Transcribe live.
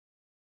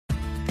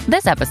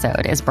This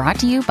episode is brought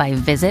to you by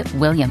Visit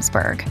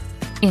Williamsburg.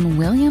 In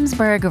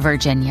Williamsburg,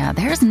 Virginia,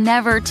 there's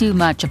never too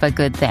much of a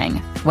good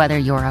thing. Whether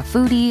you're a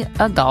foodie,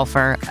 a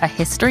golfer, a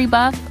history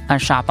buff, a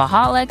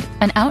shopaholic,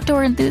 an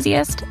outdoor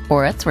enthusiast,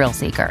 or a thrill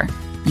seeker,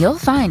 you'll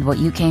find what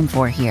you came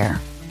for here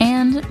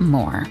and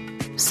more.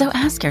 So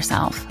ask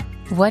yourself,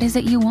 what is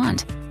it you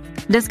want?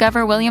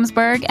 Discover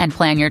Williamsburg and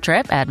plan your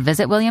trip at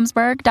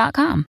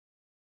visitwilliamsburg.com.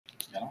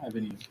 I don't have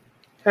any.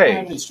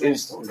 Hey,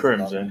 it's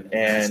Crimson,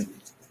 and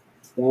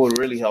what would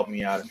really help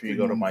me out if you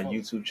go to my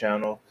YouTube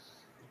channel,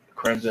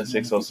 Crimson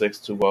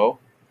 60620,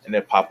 and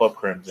then pop up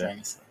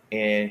Crimson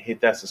and hit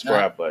that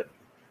subscribe button.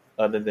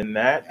 Other than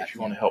that, if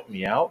you want to help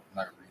me out,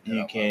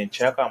 you can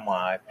check out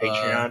my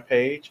Patreon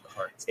page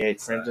at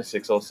Crimson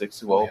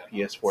 60620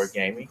 PS4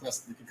 Gaming.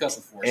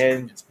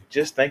 And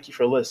just thank you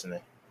for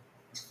listening.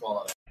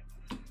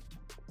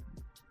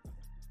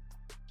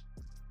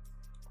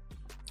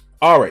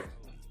 All right.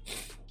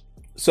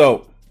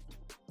 So,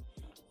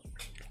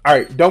 all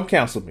right, don't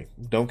cancel me.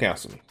 Don't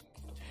cancel me.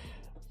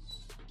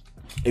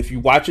 If you're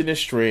watching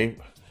this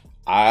stream,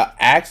 I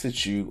ask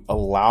that you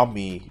allow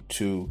me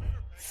to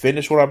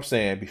finish what I'm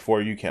saying before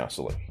you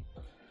cancel it.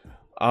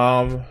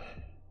 I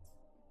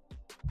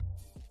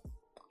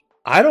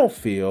don't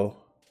feel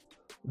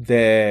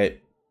that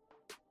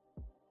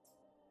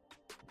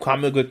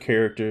comic book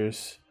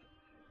characters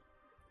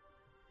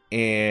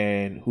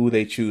and who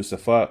they choose to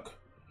fuck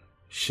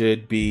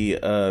should be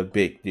a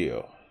big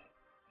deal.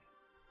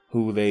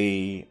 Who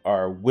they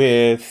are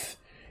with,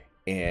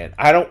 and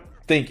I don't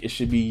think it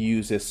should be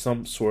used as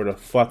some sort of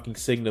fucking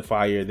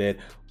signifier that,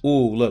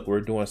 ooh, look, we're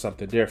doing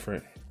something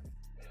different.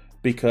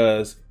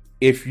 Because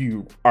if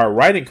you are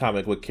writing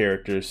comic book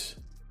characters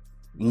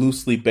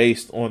loosely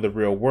based on the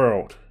real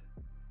world,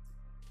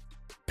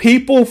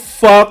 people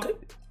fuck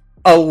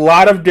a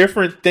lot of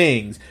different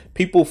things.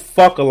 People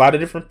fuck a lot of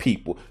different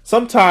people.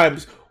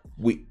 Sometimes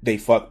they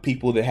fuck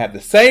people that have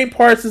the same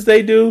parts as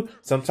they do.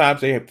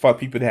 Sometimes they fuck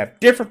people that have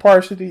different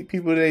parts of the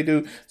people they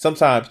do.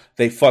 Sometimes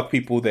they fuck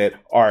people that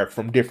are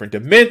from different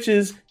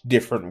dimensions,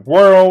 different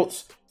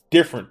worlds,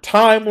 different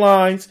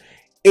timelines.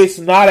 It's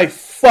not a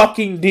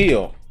fucking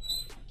deal.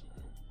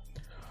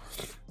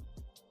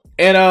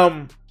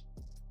 And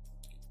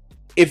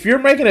if you're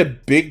making a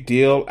big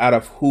deal out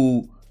of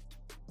who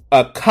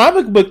a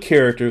comic book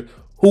character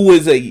who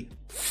is a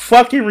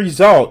fucking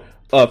result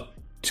of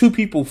two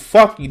people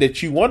fucking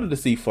that you wanted to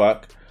see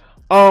fuck,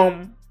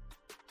 then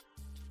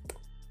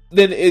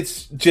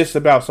it's just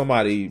about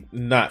somebody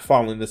not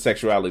following the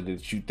sexuality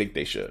that you think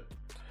they should.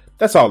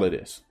 That's all it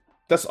is.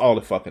 That's all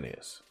it fucking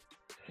is.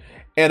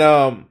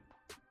 And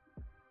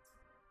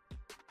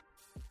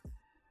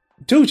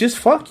dude, just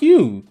fuck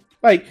you.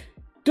 Like,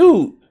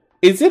 dude,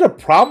 is it a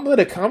problem that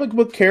a comic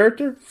book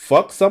character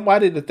fuck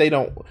somebody that they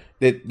don't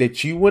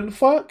that you wouldn't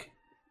fuck?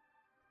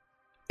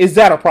 Is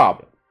that a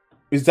problem?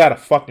 Is that a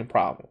fucking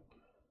problem?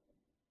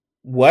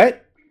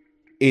 What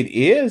it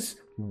is?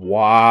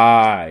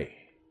 Why?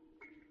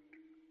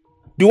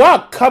 Do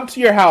I come to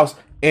your house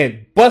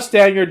and bust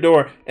down your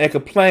door and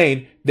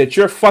complain that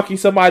you're fucking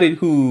somebody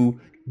who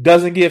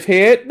doesn't give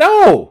head?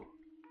 No.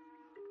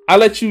 I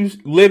let you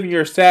live in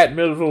your sad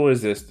miserable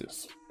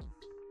existence.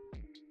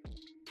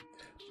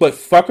 But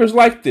fuckers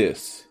like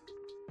this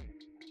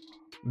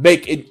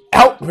make an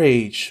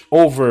outrage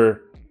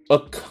over a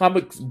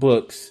comic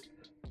books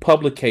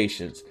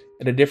publications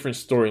and the different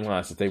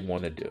storylines that they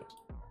want to do.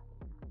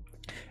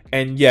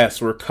 And yes,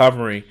 we're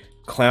covering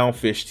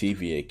Clownfish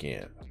TV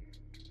again.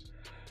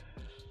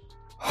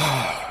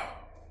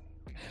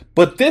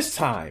 But this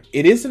time,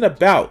 it isn't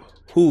about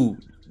who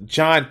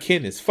John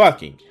Kent is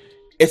fucking.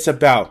 It's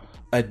about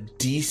a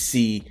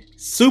DC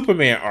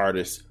Superman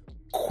artist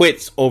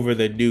quits over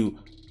the new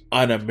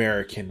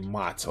Un-American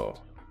motto.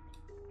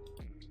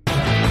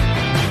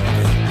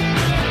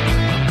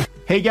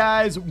 Hey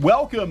guys,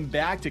 welcome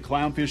back to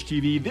Clownfish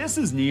TV. This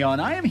is Neon.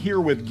 I am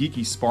here with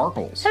Geeky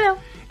Sparkles. Hello.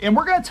 And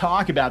we're going to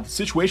talk about the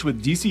situation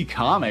with DC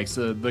Comics.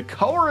 The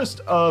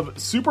colorist of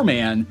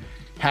Superman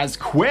has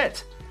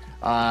quit.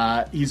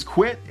 He's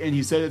quit, and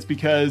he said it's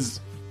because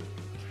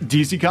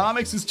DC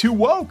Comics is too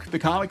woke. The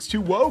comic's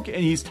too woke, and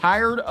he's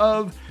tired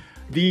of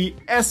the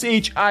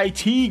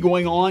SHIT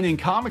going on in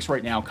comics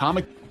right now.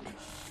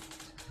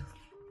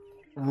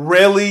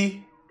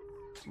 Really?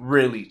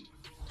 Really?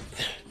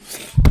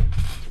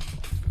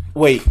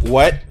 Wait,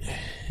 what?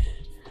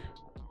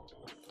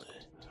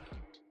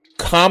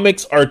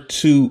 Comics are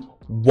too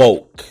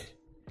woke.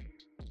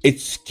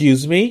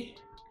 Excuse me?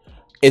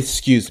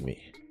 Excuse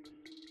me.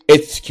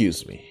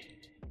 Excuse me.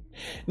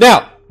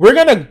 Now, we're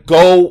gonna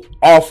go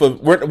off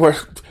of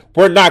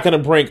we're not gonna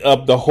bring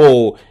up the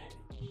whole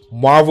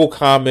Marvel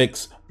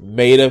Comics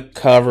made a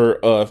cover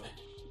of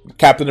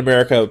Captain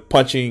America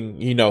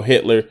punching,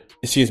 Hitler.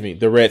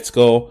 The Red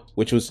Skull,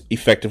 which was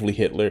effectively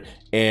Hitler,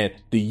 and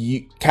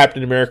the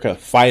Captain America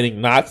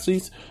fighting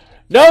Nazis.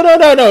 No.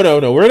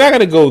 We're not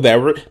gonna go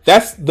there.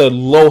 That's the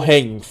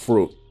low-hanging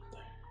fruit.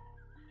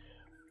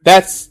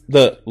 That's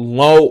the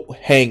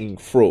low-hanging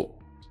fruit.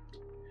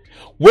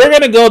 We're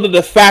gonna go to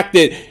the fact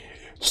that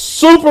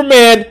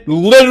Superman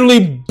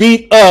literally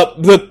beat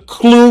up the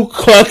Ku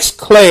Klux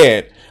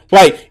Klan.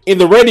 Like, in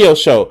the radio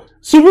show,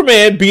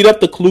 Superman beat up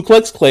the Ku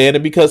Klux Klan,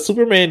 and because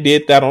Superman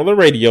did that on the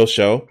radio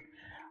show,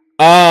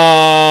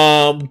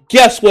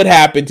 guess what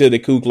happened to the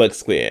Ku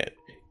Klux Klan?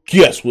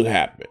 Guess what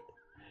happened?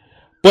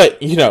 But,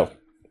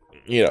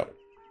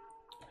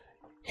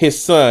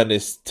 his son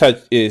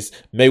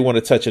may want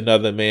to touch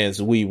another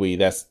man's wee-wee.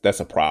 That's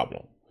a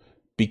problem.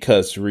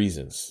 Because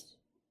reasons.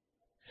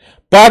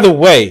 By the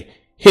way,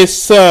 his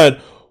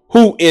son,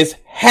 who is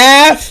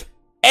half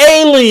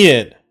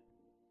alien.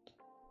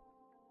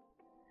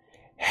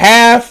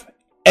 Half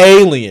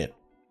alien.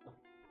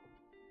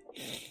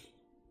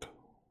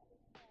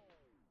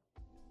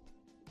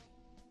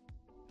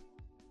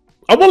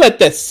 I'm going to let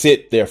that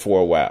sit there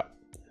for a while.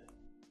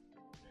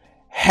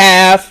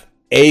 Half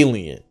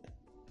alien.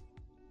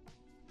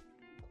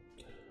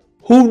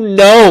 Who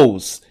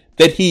knows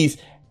that he's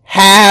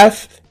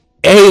half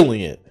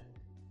alien?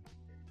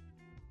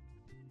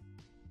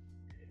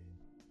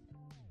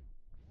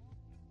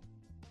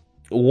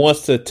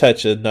 Wants to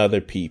touch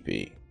another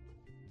PP.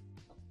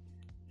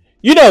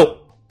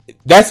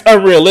 That's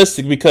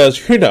unrealistic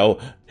because,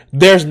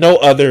 there's no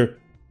other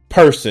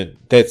person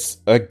that's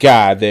a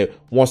guy that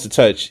wants to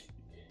touch,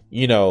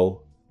 vaginas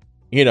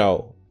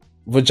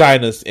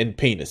and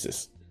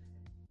penises.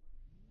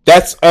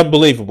 That's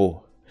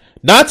unbelievable.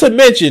 Not to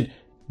mention,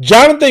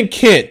 Jonathan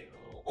Kent,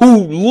 who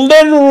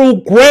literal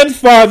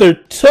grandfather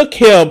took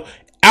him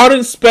out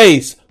in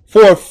space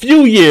for a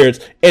few years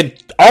and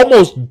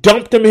almost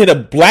dumped him in a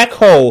black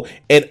hole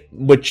and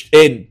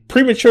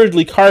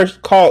prematurely caused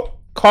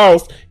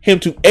him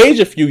to age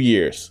a few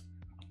years.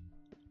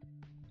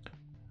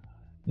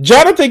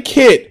 Jonathan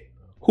Kent,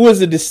 who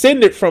is a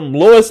descendant from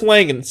Lois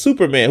Lane and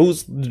Superman,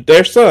 who's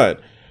their son,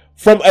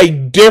 from a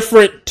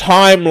different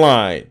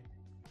timeline.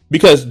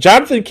 Because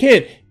Jonathan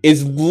Kent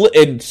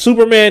and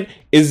Superman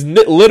is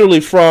literally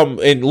from,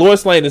 and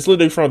Lois Lane is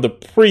literally from the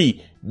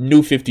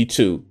pre-New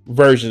 52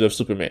 version of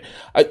Superman.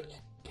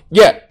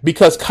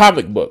 Because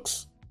comic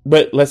books.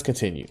 But let's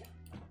continue.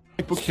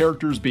 Comic book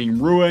characters being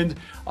ruined.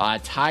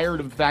 Tired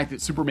of the fact that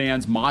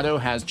Superman's motto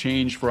has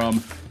changed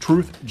from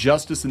truth,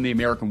 justice, and the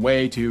American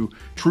way to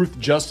truth,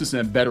 justice,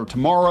 and a better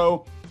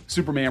tomorrow.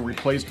 Superman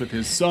replaced with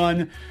his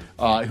son,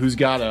 who's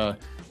got a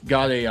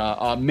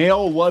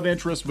male love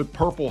interest with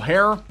purple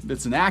hair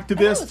that's an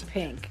activist. It's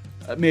pink.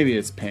 Maybe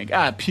it's pink.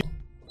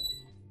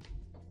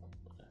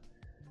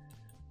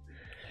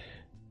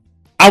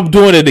 I'm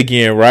doing it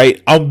again,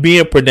 right? I'm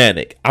being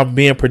pedantic.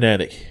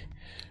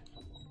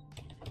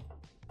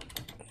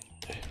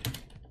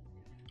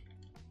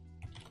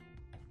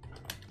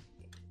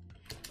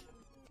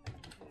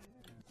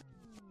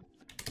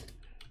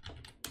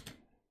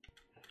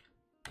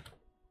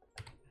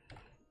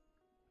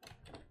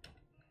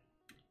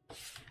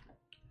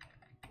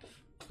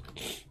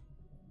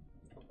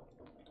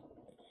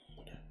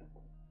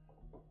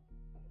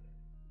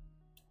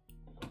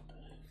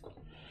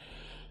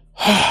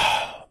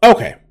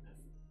 Okay.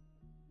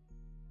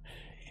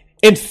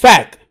 In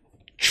fact,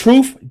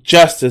 Truth,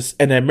 Justice,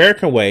 and the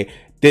American Way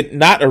did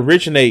not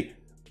originate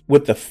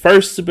with the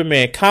first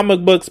Superman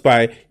comic books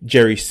by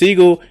Jerry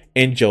Siegel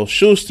and Joe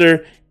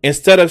Shuster.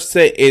 Instead,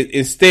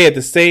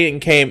 the saying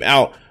came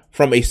out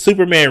from a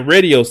Superman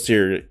radio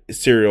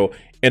serial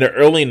in the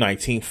early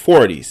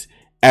 1940s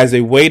as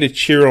a way to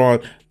cheer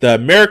on the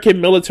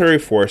American military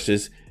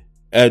forces,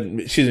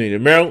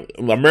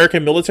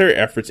 American military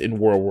efforts in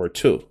World War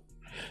II.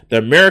 The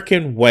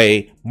American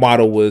Way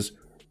model was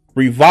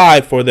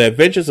revived for the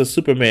Adventures of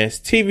Superman's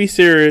TV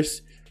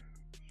series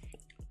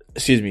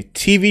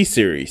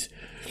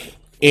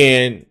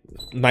in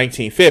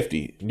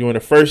 1950 during the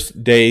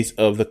first days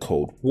of the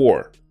Cold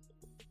War.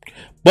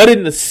 But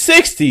in the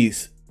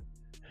 60s,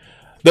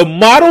 the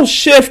model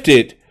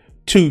shifted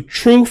to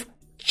truth,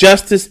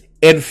 justice,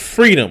 and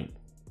freedom.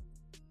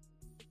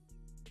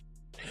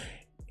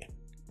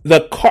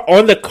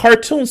 On the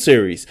cartoon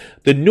series,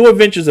 The New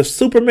Adventures of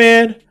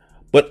Superman,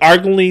 but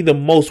arguably the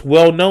most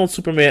well-known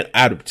Superman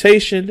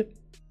adaptation,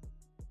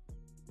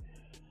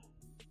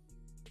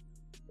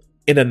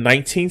 in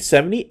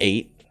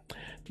 1978,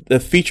 the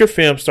feature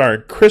film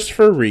starring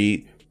Christopher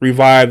Reeve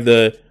revived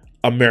the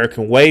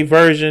American Way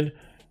version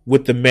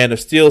with the Man of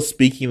Steel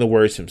speaking the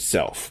words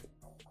himself.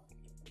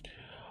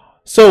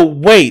 So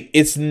wait,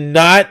 it's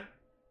not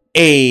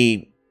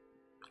I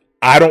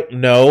don't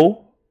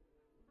know,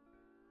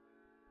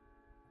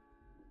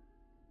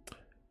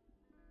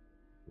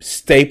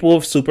 staple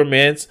of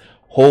Superman's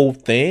whole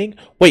thing?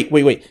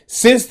 Wait.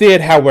 Since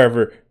then,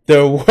 however,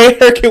 the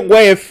American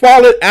Way has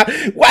fallen out.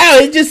 Wow,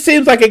 it just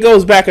seems like it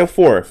goes back and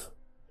forth.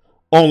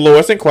 On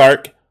Lois and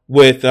Clark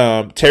with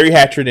Terry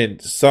Hatcher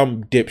and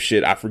some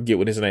dipshit, I forget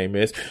what his name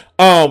is.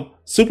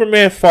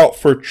 Superman fought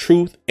for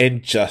truth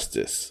and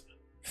justice.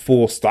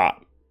 Full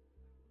stop.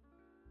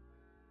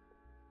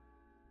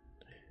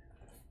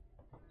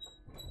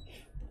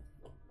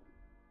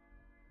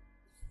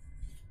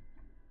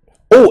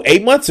 Oh,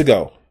 8 months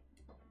ago.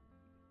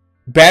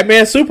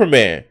 Batman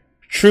Superman.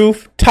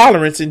 Truth,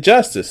 tolerance, and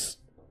justice.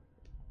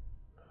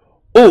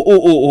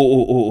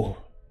 Ooh.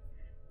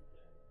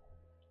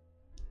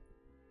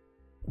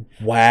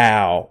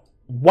 Wow.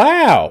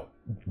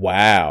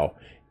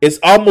 It's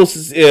almost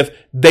as if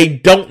they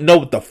don't know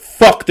what the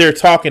fuck they're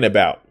talking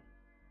about.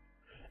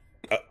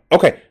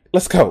 Okay,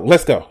 let's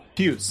go.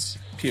 Puce.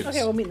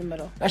 Okay, we'll meet in the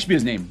middle. That should be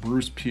his name,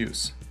 Bruce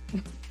Puce.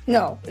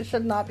 No, it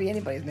should not be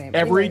anybody's name.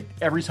 Every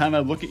time I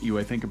look at you,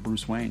 I think of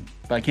Bruce Wayne.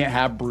 But I can't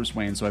have Bruce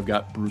Wayne, so I've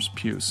got Bruce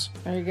Puce.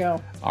 There you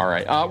go. All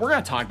right, we're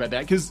going to talk about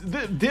that because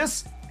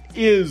this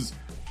is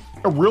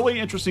a really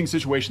interesting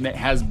situation that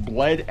has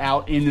bled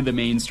out into the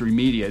mainstream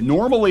media.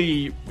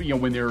 Normally,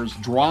 when there's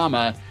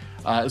drama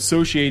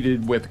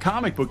associated with the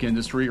comic book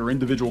industry or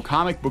individual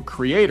comic book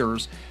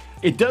creators,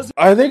 it doesn't.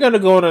 Are they going to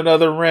go on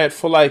another rant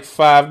for like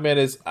 5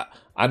 minutes?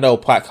 I know,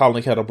 pot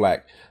calling kettle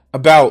black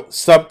about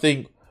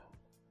something.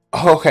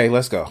 Okay,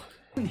 let's go.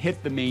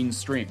 Hit the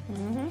mainstream.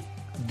 Mm-hmm.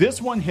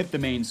 This one hit the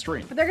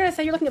mainstream. But they're going to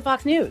say you're looking at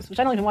Fox News, which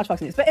I don't even watch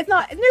Fox News. But it's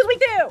not. It's Newsweek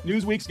too.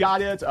 Newsweek's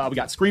got it. We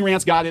got Screen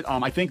Rant's got it.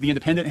 I think The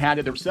Independent had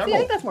it. There were several. See, I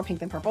think that's more pink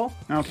than purple.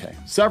 Okay.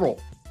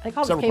 Several. They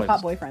call it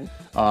K-pop boyfriend.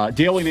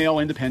 Daily Mail,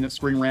 Independent,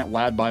 Screen Rant,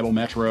 Lad Bible,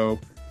 Metro,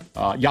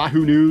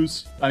 Yahoo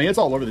News. I mean, it's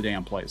all over the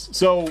damn place.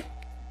 So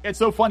it's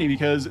so funny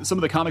because some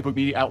of the comic book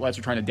media outlets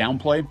are trying to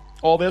downplay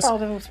all this.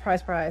 Oh,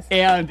 surprise.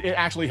 And it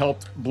actually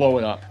helped blow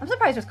it up. I'm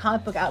surprised there's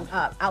comic book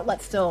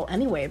outlets still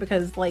anyway,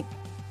 because, like,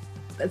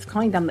 it's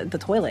going down the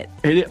toilet.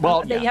 You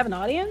have an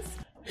audience?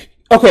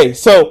 Okay,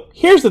 so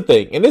here's the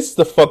thing, and this is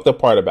the fucked up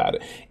part about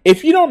it.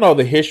 If you don't know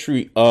the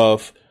history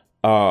of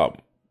Clownfish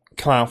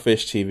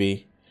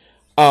TV,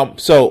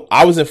 so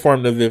I was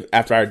informed of it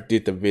after I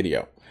did the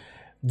video.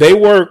 They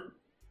were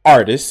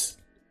artists.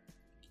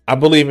 I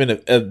believe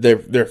in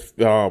their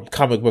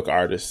comic book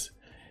artists.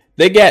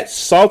 They got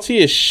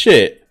salty as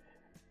shit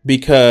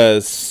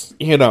because,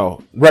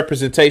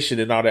 representation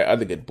and all that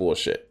other good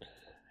bullshit.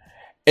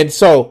 And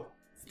so,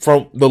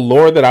 from the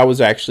lore that I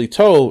was actually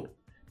told,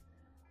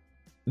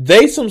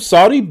 they some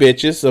salty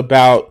bitches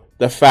about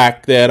the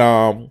fact that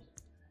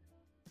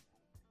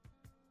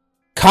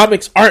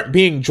comics aren't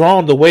being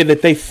drawn the way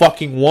that they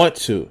fucking want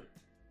to.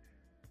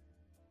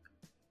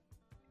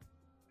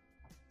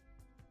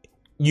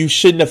 You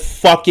shouldn't have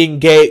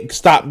fucking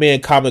stopped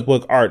being comic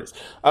book artists.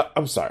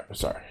 I'm sorry.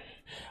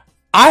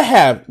 I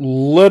have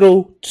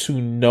little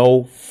to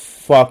no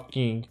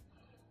fucking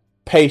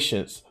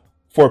patience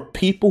for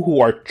people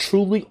who are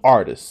truly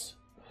artists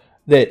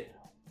that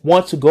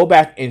want to go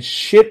back and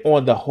shit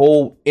on the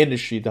whole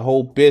industry, the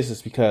whole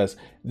business, because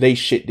they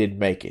shit didn't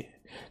make it.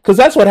 Because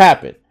that's what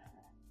happened.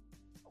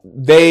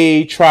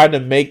 They tried to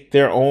make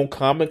their own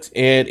comics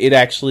and it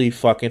actually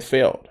fucking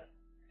failed.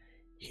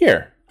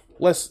 Here,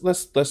 let's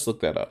look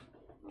that up.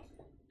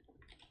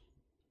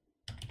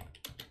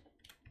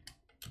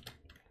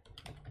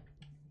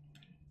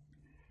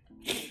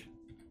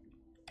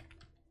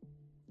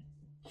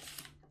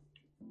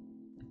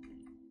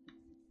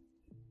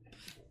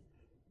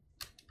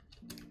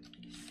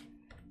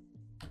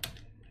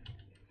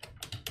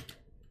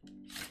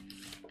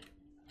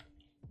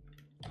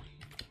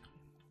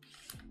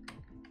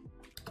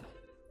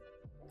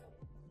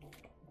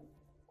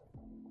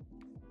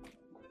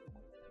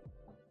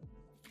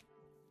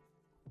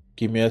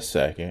 Give me a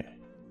second.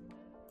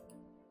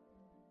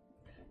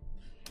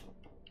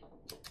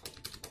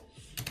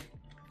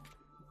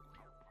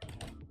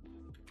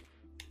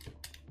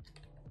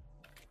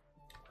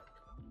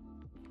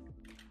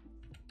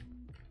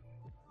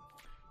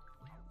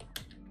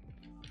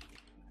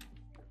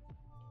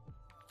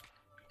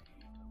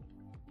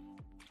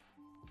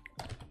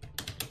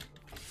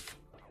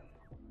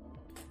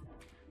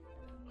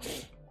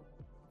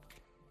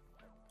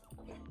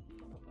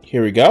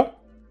 Here we go.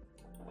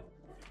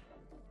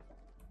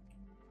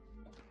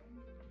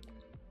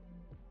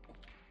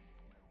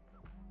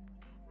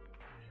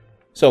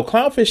 So,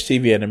 Clownfish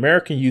TV, an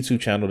American YouTube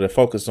channel that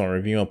focuses on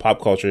reviewing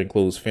pop culture,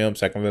 includes film,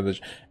 second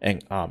vintage,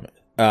 and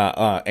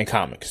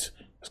comics.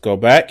 Let's go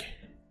back.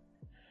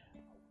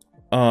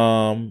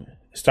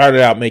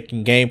 Started out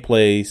making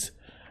gameplays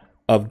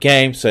of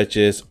games such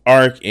as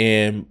Ark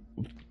and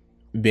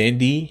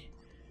Bendy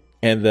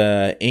and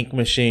the Ink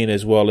Machine,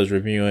 as well as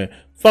reviewing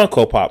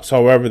Funko Pops.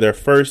 However, their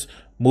first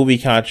movie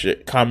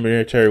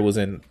commentary was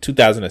in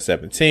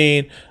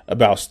 2017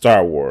 about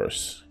Star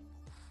Wars.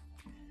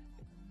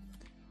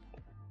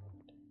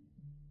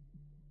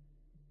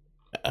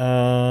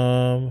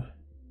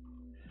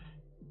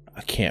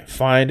 I can't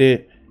find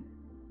it.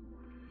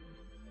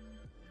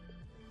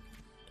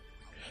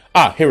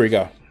 Here we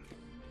go.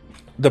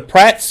 The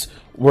Pratts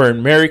were a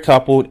married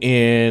couple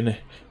in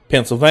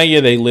Pennsylvania.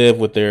 They live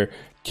with their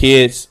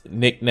kids,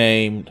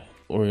 nicknamed,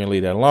 we're going to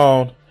leave that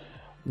alone.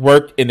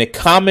 Worked in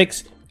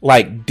comics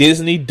like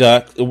Disney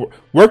Ducks,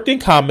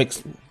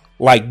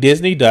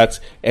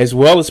 as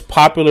well as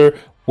popular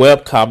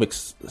web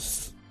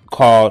comics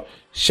called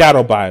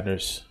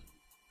Shadowbinders.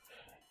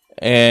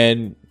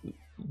 And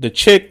the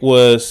chick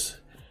was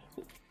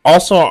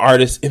also an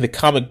artist in the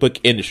comic book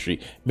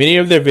industry. Many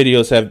of their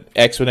videos have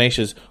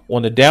explanations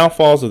on the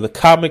downfalls of the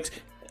comic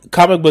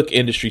book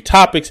industry,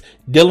 topics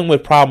dealing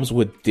with problems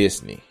with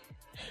Disney.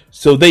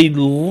 So they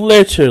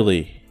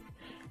literally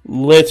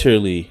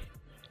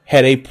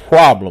had a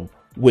problem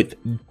with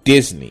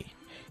Disney.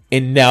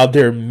 And now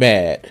they're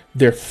mad.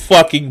 They're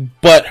fucking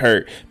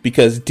butthurt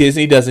because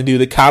Disney doesn't do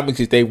the comics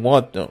that they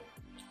want them.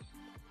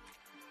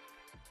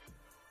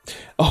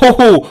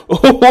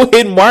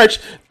 In March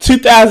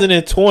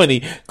 2020,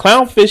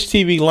 Clownfish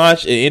TV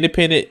launched an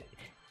independent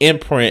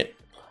imprint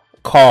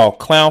called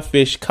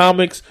Clownfish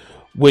Comics,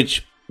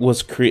 which will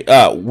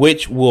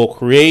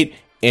create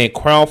and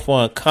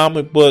crowdfund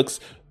comic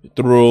books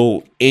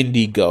through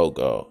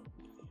Indiegogo.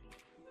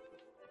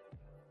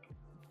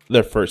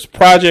 Their first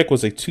project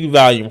was a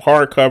 2-volume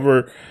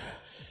hardcover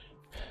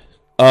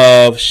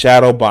of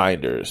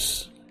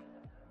Shadowbinders.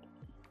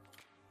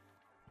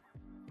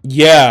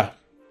 Yeah.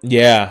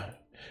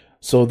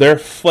 So they're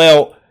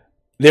failed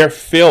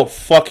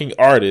fucking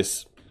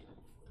artists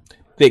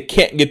that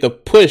can't get the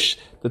push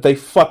that they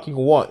fucking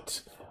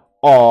want.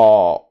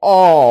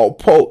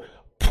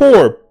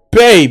 Poor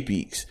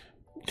babies.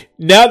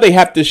 Now they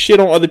have to shit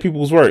on other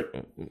people's work.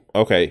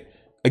 Okay,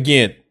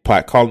 again,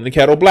 pot calling the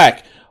kettle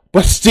black.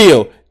 But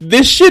still,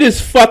 this shit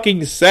is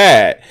fucking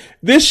sad.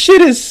 This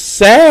shit is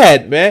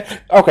sad, man.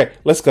 Okay,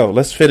 let's go.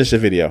 Let's finish the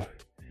video.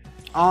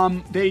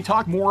 They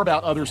talk more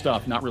about other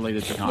stuff not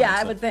related to comics. Yeah,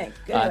 I would think.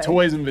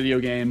 Toys and video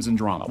games and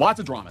drama.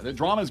 Lots of drama. The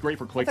drama is great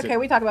for clicks. Okay,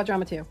 we talk about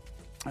drama too.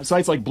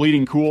 Sites like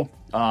Bleeding Cool,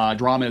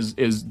 drama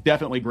is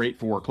definitely great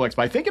for clicks.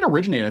 But I think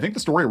the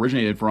story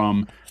originated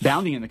from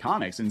Bounding in the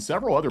Comics, and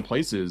several other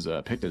places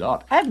picked it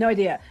up. I have no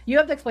idea. You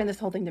have to explain this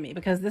whole thing to me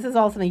because this is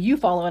all something you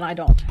follow and I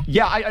don't.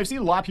 Yeah, I've seen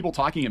a lot of people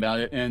talking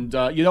about it, and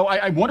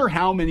I wonder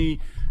how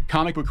many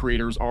comic book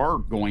creators are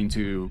going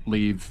to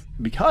leave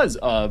because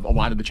of a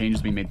lot of the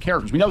changes being made to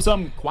characters. We know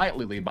some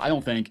quietly leave, but I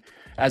don't think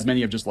as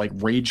many have just like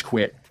rage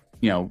quit,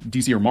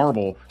 DC or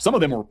Marvel. Some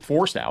of them were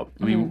forced out.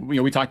 I mean,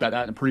 we talked about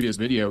that in a previous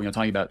video,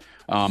 talking about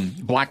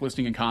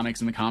blacklisting in comics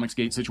and the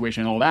Comicsgate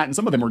situation and all that. And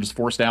some of them were just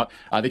forced out.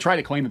 They try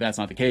to claim that that's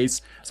not the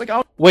case. It's like,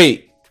 oh.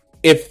 Wait,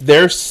 if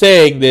they're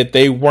saying that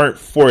they weren't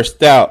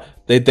forced out,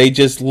 that they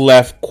just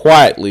left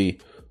quietly,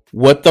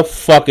 what the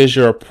fuck is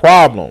your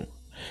problem?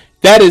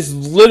 That is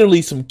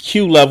literally some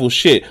Q level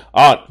shit.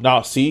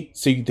 No, see,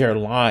 they're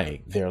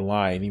lying. They're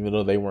lying, even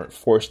though they weren't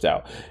forced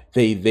out.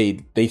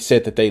 They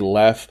said that they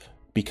left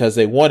because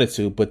they wanted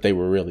to, but they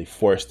were really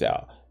forced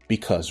out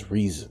because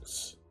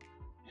reasons.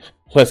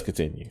 Let's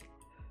continue.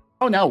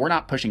 Oh no, we're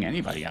not pushing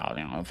anybody out.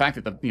 The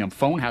fact that the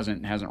phone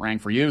hasn't rang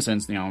for you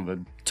since the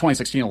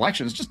 2016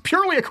 election is just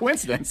purely a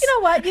coincidence. You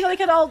know what? They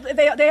could all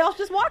they all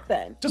just walk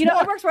then.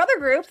 Walk. It works for other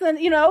groups. Then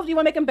if you want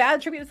to make them bad,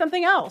 attribute to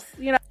something else.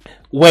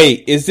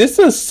 Wait, is this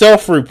a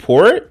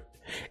self-report?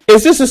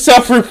 Is this a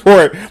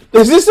self-report?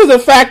 Is this the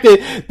fact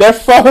that their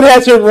phone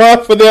hasn't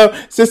rung for them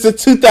since the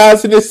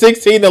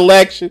 2016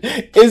 election?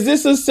 Is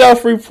this a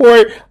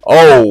self-report?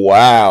 Oh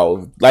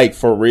wow, like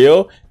for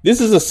real?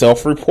 This is a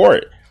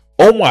self-report.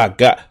 Oh my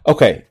god.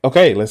 Okay,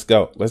 let's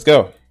go. And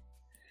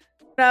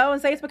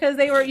say it's because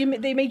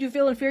they made you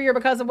feel inferior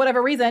because of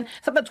whatever reason,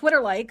 something that Twitter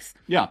likes.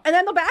 Yeah. And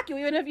then they'll back you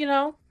even if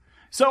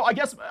So I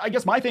guess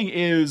my thing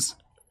is,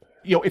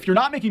 if you're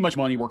not making much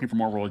money working for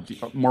Marvel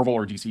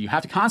or DC, you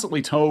have to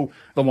constantly toe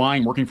the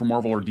line working for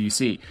Marvel or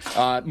DC.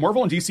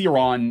 Marvel and DC are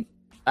on,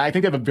 I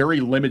think they have a very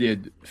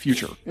limited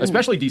future,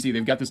 especially DC.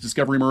 They've got this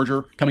Discovery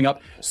merger coming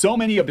up. So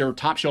many of their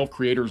top shelf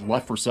creators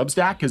left for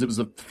Substack because it was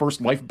the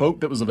first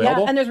lifeboat that was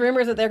available. Yeah, and there's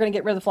rumors that they're going to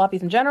get rid of the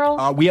floppies in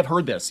general. We have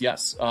heard this,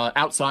 yes.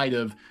 Outside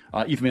of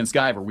Ethan Van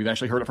Sciver, we've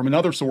actually heard it from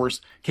another source,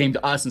 came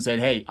to us and said,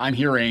 hey, I'm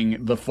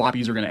hearing the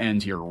floppies are going to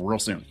end here real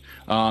soon.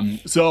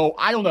 So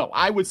I don't know.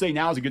 I would say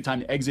now is a good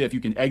time to exit. If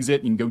you can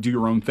exit, you can go do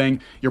your own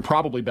thing. You're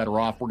probably better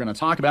off. We're going to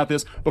talk about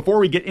this. Before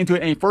we get into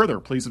it any further,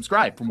 please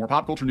subscribe for more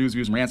pop culture news,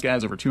 views, and rants,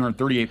 guys. Over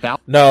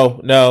 238,000.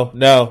 No.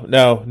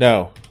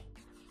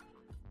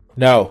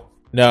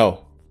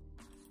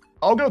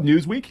 I'll go with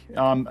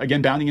Newsweek.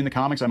 Again, Bounding in the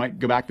Comics. I might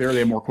go back there. They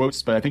have more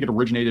quotes, but I think it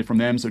originated from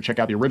them. So check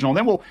out the original. And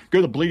then we'll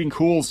go to Bleeding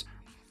Cool's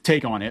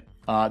take on it.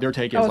 Their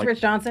take is like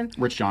Rich Johnson.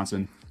 Rich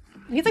Johnson.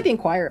 He's like the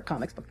Inquirer of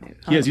comics book news.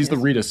 He is. He's the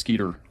Rita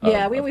Skeeter.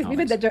 Yeah, we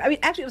made that joke. I mean,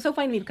 actually, it was so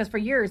funny to me because for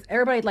years,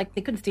 everybody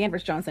they couldn't stand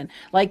Rich Johnson.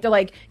 Like they're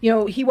like,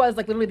 he was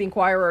like literally the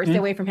Inquirer. Stay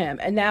away from him.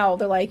 And now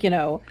they're like, we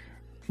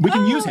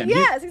can use him.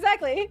 Yes,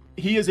 exactly.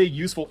 He is a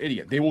useful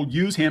idiot. They will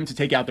use him to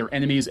take out their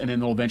enemies, and then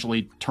they'll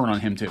eventually turn on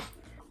him too.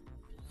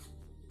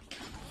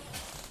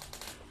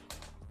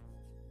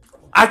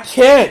 I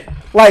can't.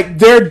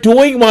 They're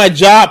doing my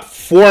job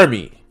for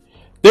me.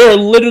 They're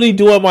literally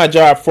doing my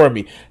job for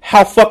me.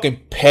 How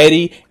fucking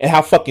petty and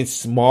how fucking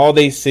small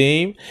they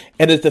seem.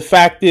 And the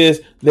fact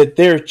is that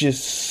they're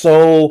just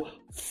so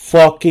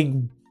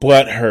fucking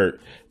butthurt.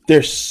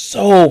 They're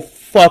so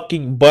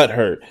fucking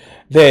butthurt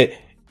that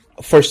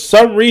for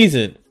some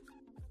reason,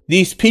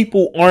 these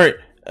people aren't,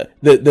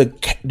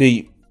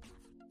 the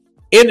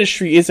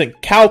industry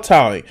isn't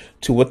kowtowing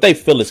to what they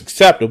feel is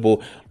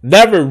acceptable,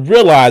 never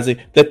realizing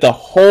that the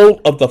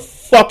whole of the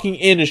fucking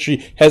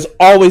industry has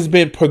always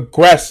been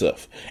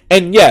progressive.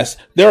 And yes,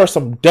 there are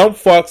some dumb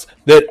fucks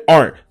that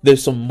aren't.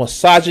 There's some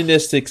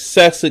misogynistic,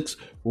 sexist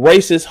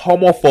racist,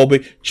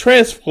 homophobic,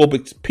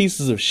 transphobic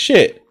pieces of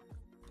shit.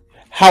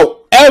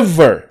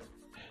 However,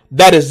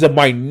 that is the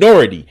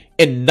minority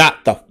and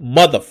not the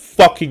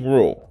motherfucking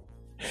rule.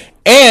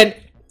 And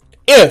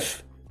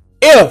if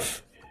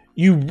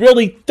you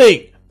really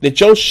think that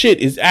your shit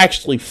is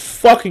actually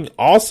fucking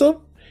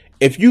awesome,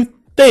 if you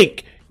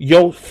think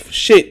your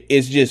shit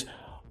is just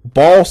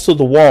balls to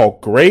the wall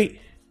great,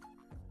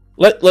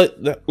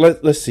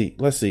 let's see.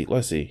 Let's see.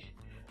 Let's see.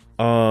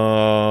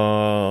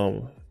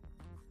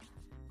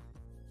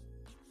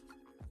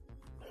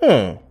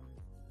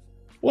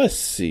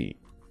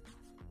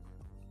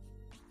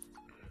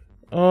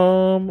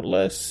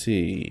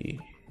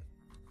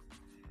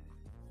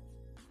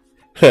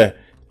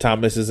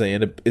 Thomas is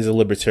a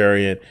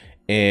libertarian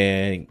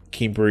and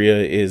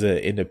Kimbria is an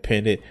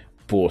independent.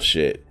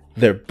 Bullshit.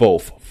 They're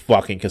both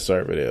fucking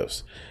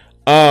conservatives.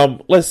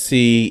 Let's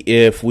see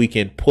if we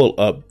can pull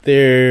up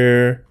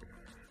their.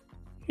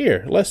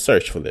 Here, let's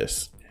search for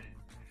this.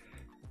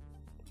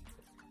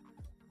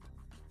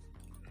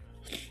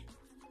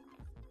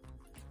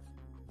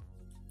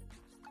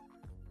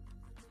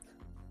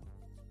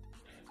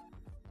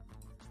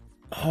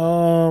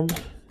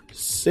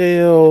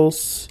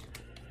 Sales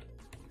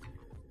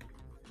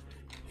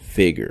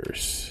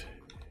figures.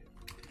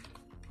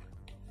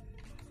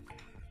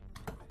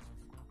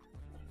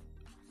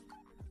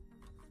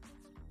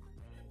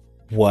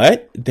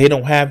 What? They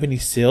don't have any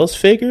sales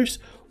figures?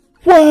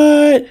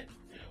 What?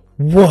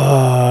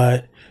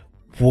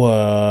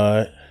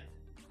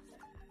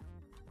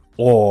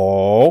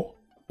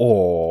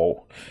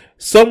 Oh.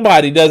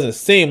 Somebody doesn't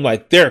seem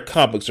like their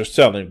comics are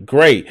selling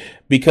great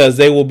because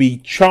they will be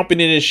trumping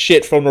in this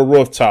shit from the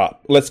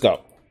rooftop. Let's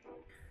go.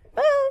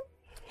 Well,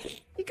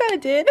 you kind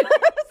of did.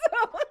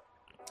 So,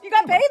 you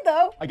got paid,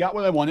 though. I got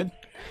what I wanted.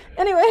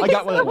 Anyway. I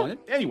got what I wanted.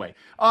 Anyway,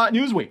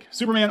 Newsweek.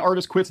 Superman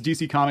artist quits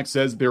DC Comics,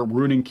 says they're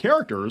ruining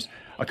characters.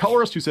 A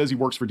colorist who says he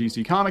works for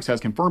DC Comics has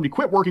confirmed he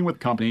quit working with the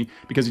company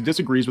because he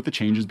disagrees with the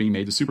changes being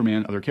made to Superman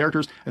and other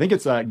characters. I think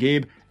it's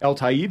Gabe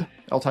El-Taib.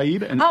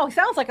 And he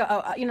sounds like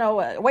a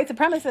white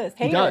supremacist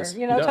hater. He does.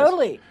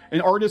 Totally.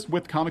 An artist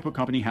with comic book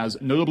company has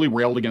notably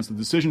railed against the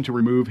decision to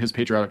remove his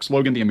patriotic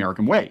slogan, The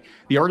American Way.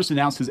 The artist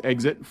announced his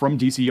exit from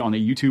DC on a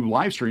YouTube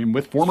live stream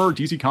with former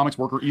DC Comics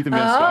worker Ethan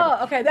Van Sciver.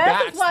 Oh, okay.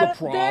 That's the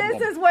problem.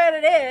 This is what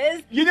it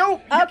is.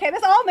 Okay,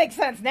 this all makes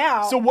sense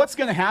now. So what's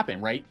going to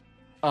happen, right?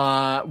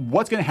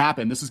 What's going to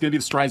happen? This is going to be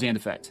the Streisand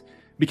effect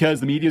because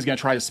the media is going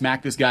to try to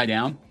smack this guy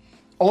down.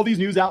 All these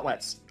news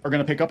outlets are going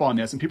to pick up on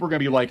this, and people are going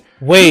to be like,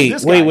 wait. Oh,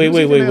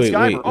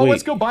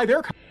 let's go buy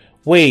their.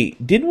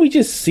 Wait, didn't we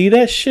just see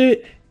that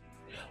shit?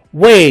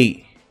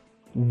 Wait,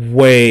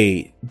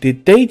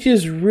 did they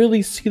just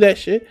really see that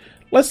shit?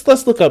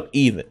 Let's look up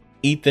Ethan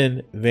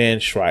Van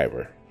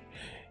Sciver.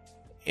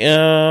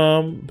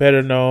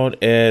 Better known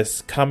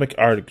as Comic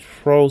Art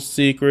Pro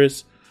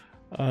Secrets.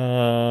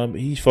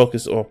 He's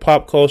focused on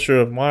pop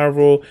culture,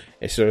 Marvel,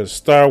 and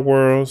Star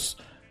Wars.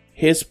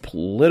 His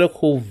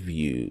political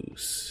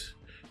views.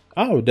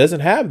 Oh, it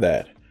doesn't have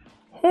that.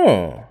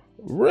 Huh.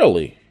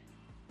 Really?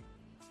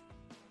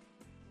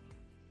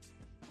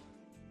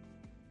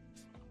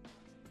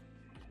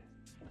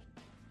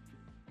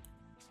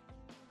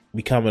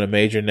 Becoming a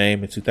major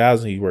name in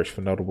 2000, he works for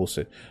notables.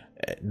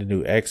 The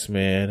new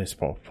X-Men is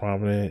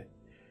prominent.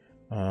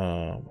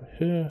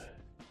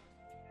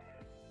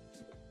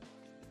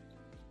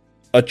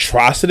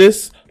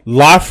 Atrocitus,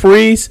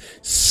 Lafreeze,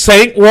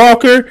 Saint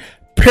Walker,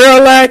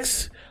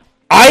 Parallax,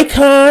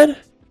 Icon,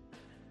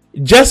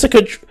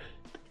 Jessica.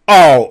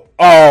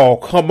 Oh,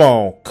 come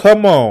on.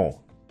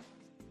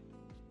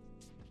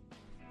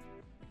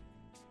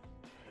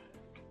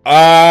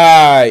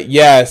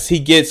 Yes, he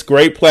gets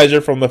great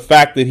pleasure from the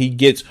fact that he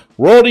gets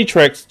royalty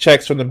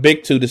checks from the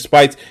big two,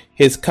 despite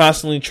his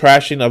constantly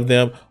trashing of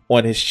them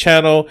on his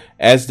channel,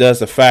 as does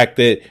the fact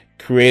that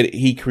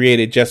he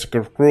created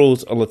Jessica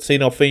Cruz, a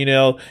Latino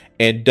female,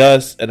 and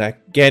Dust, an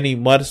Afghani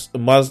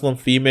Muslim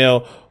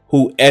female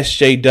who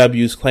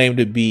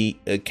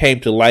SJWs came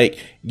to like,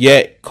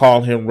 yet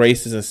call him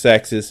racist and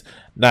sexist,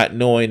 not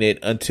knowing it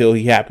until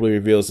he happily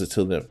reveals it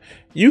to them.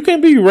 You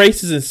can be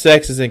racist and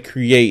sexist and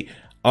create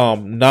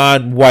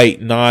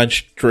non-white,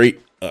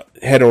 non-straight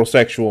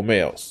heterosexual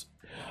males.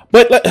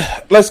 But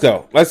let's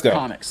go.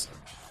 Comics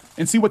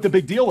and see what the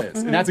big deal is.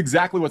 Mm-hmm. And that's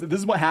exactly this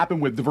is what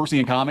happened with Diversity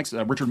in Comics.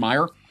 Richard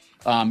Meyer.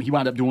 He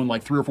wound up doing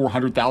like $300,000 or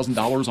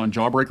 $400,000 on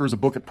Jawbreakers, a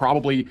book that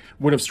probably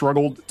would have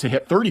struggled to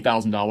hit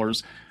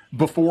 $30,000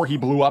 before he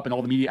blew up, and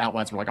all the media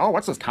outlets were like, "Oh,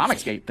 what's this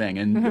Comicsgate thing?"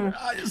 And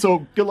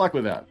so, good luck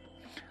with that.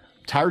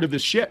 Tired of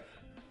this shit.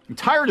 I'm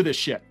tired of this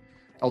shit.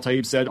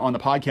 El-Taib said on the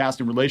podcast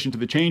in relation to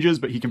the changes,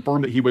 but he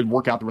confirmed that he would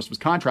work out the rest of his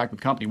contract with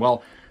the company.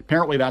 Well,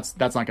 apparently that's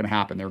not going to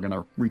happen. They're going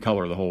to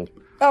recolor the whole.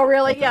 Oh,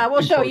 really? Yeah,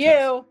 we'll show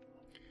you.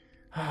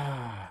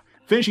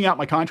 Finishing out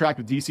my contract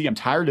with DC, I'm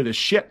tired of this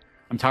shit.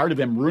 I'm tired of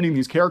them ruining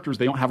these characters.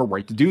 They don't have a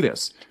right to do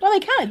this. Well,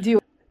 they kind of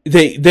do.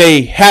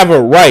 they have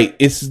a right.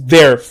 It's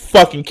their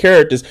fucking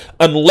characters.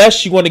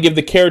 Unless you want to give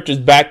the characters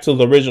back to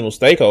the original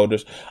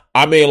stakeholders.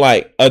 I mean,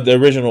 like the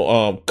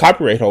original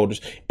copyright holders.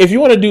 If you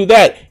want to do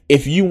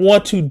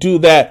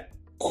that,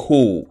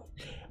 cool.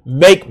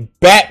 Make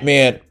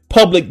Batman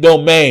public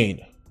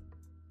domain.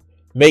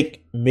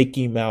 Make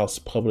Mickey Mouse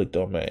public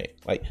domain.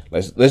 Like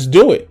let's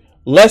do it.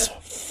 Let's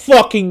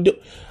fucking do.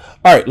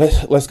 All right,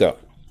 let's go.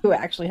 Who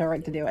actually have a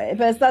right to do it?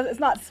 But it's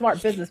not a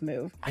smart business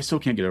move. I still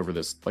can't get over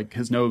this. Like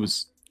his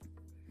nose.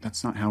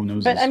 That's not how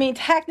noses. But I mean,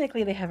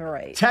 technically they have a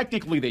right.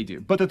 Technically they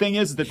do. But the thing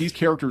is that these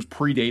characters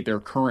predate their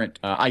current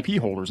IP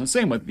holders. And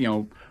same with,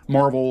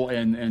 Marvel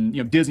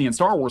and Disney and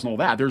Star Wars and all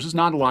that. There's just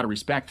not a lot of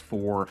respect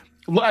for,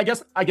 I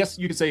guess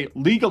you could say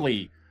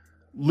legally,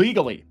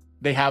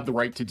 they have the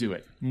right to do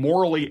it.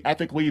 Morally,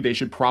 ethically, they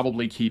should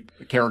probably keep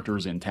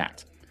characters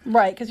intact.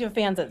 Right, because you have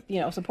fans that,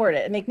 support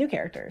it and make new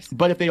characters.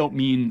 But if they don't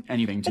mean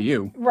anything to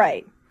you.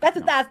 Right. That's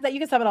you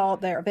can sum it all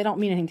up there. If they don't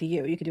mean anything to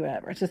you, you can do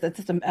whatever. It's just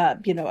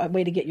a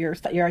way to get your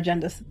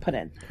agendas put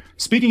in.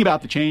 Speaking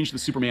about the change, the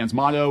Superman's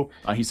motto,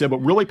 he said,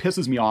 what really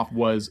pisses me off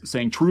was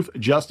saying truth,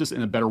 justice,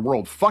 in a better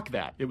world. Fuck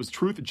that. It was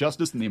truth,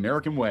 justice, in the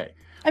American way.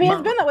 I mean,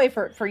 it's been that way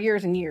for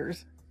years and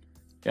years.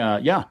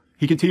 Yeah.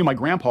 He continued, my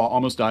grandpa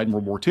almost died in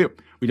World War II.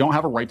 We don't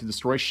have a right to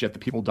destroy shit that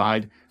people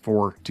died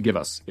to give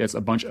us. It's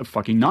a bunch of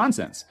fucking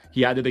nonsense.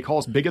 He added, they call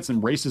us bigots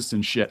and racists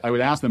and shit. I would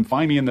ask them,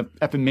 find me in the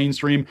effing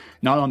mainstream,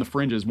 not on the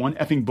fringes. One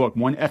effing book,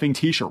 one effing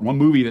t-shirt, one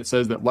movie that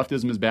says that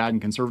leftism is bad and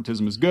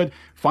conservatism is good.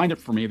 Find it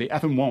for me. They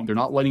effing won't. They're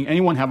not letting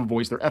anyone have a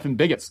voice. They're effing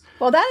bigots.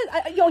 Well,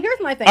 here's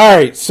my thing. All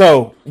right,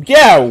 so,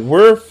 yeah,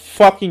 we're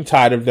fucking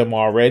tired of them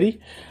already.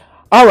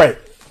 All right,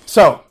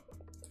 so,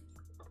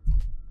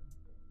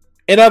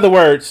 in other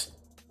words,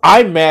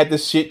 I'm mad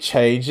this shit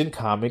changed in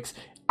comics.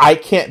 I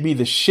can't be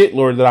the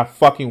shitlord that I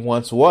fucking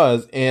once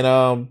was.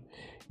 And,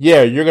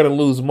 yeah, you're going to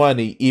lose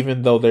money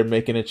even though they're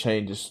making the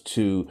changes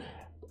to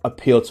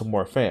appeal to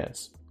more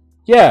fans.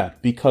 Yeah,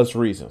 because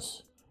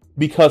reasons.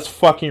 Because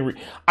fucking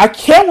I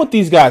can't with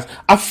these guys.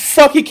 I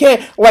fucking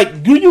can't.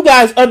 Like, do you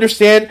guys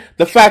understand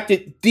the fact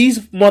that these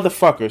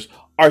motherfuckers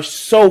are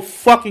so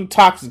fucking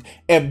toxic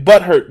and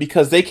butthurt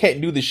because they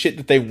can't do the shit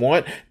that they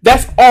want?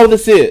 That's all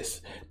this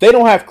is. They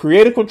don't have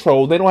creative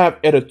control. They don't have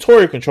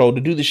editorial control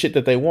to do the shit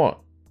that they want.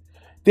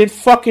 Then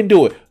fucking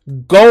do it.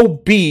 Go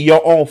be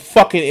your own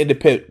fucking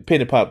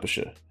independent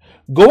publisher.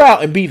 Go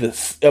out and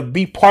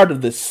be part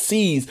of the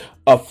seas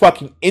of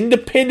fucking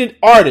independent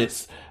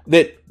artists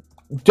that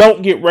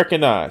don't get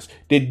recognized.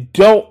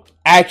 That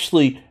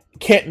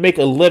can't make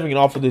a living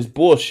off of this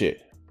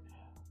bullshit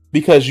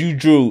because you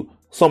drew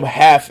some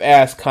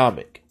half-ass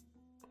comic.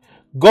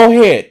 Go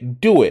ahead,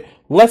 do it.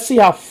 Let's see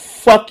how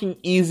fucking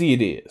easy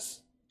it is.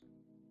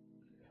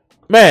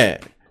 Man,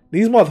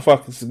 these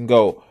motherfuckers can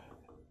go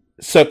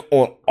suck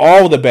on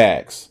all the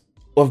bags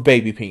of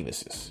baby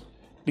penises.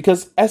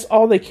 Because that's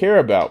all they care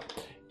about.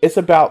 It's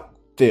about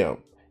them.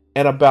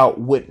 And about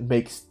what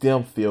makes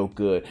them feel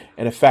good.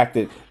 And the fact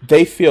that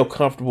they feel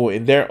comfortable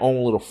in their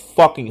own little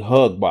fucking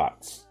hug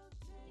box.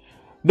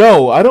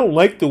 No, I don't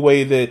like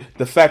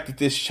the fact that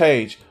this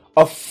changed.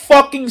 A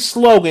fucking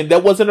slogan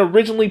that wasn't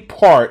originally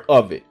part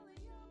of it.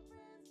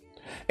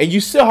 And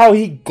you see how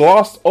he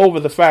glossed over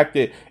the fact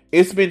that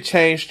it's been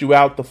changed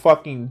throughout the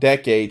fucking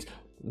decades,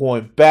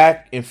 going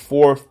back and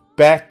forth.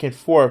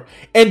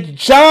 And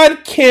John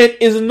Kent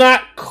is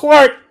not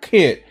Clark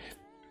Kent.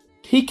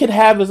 He can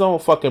have his own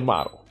fucking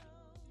model.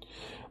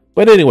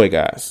 But anyway,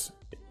 guys,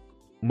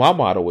 my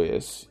motto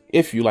is,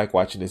 if you like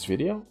watching this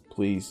video,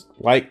 please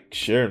like,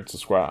 share, and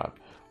subscribe.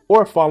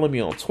 Or follow me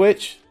on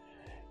Twitch.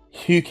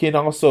 You can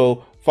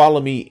also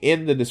follow me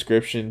in the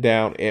description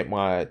down at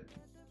my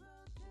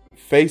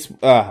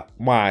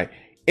my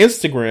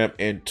Instagram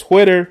and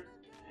Twitter.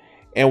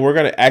 And we're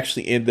going to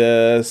actually end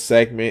the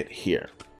segment here.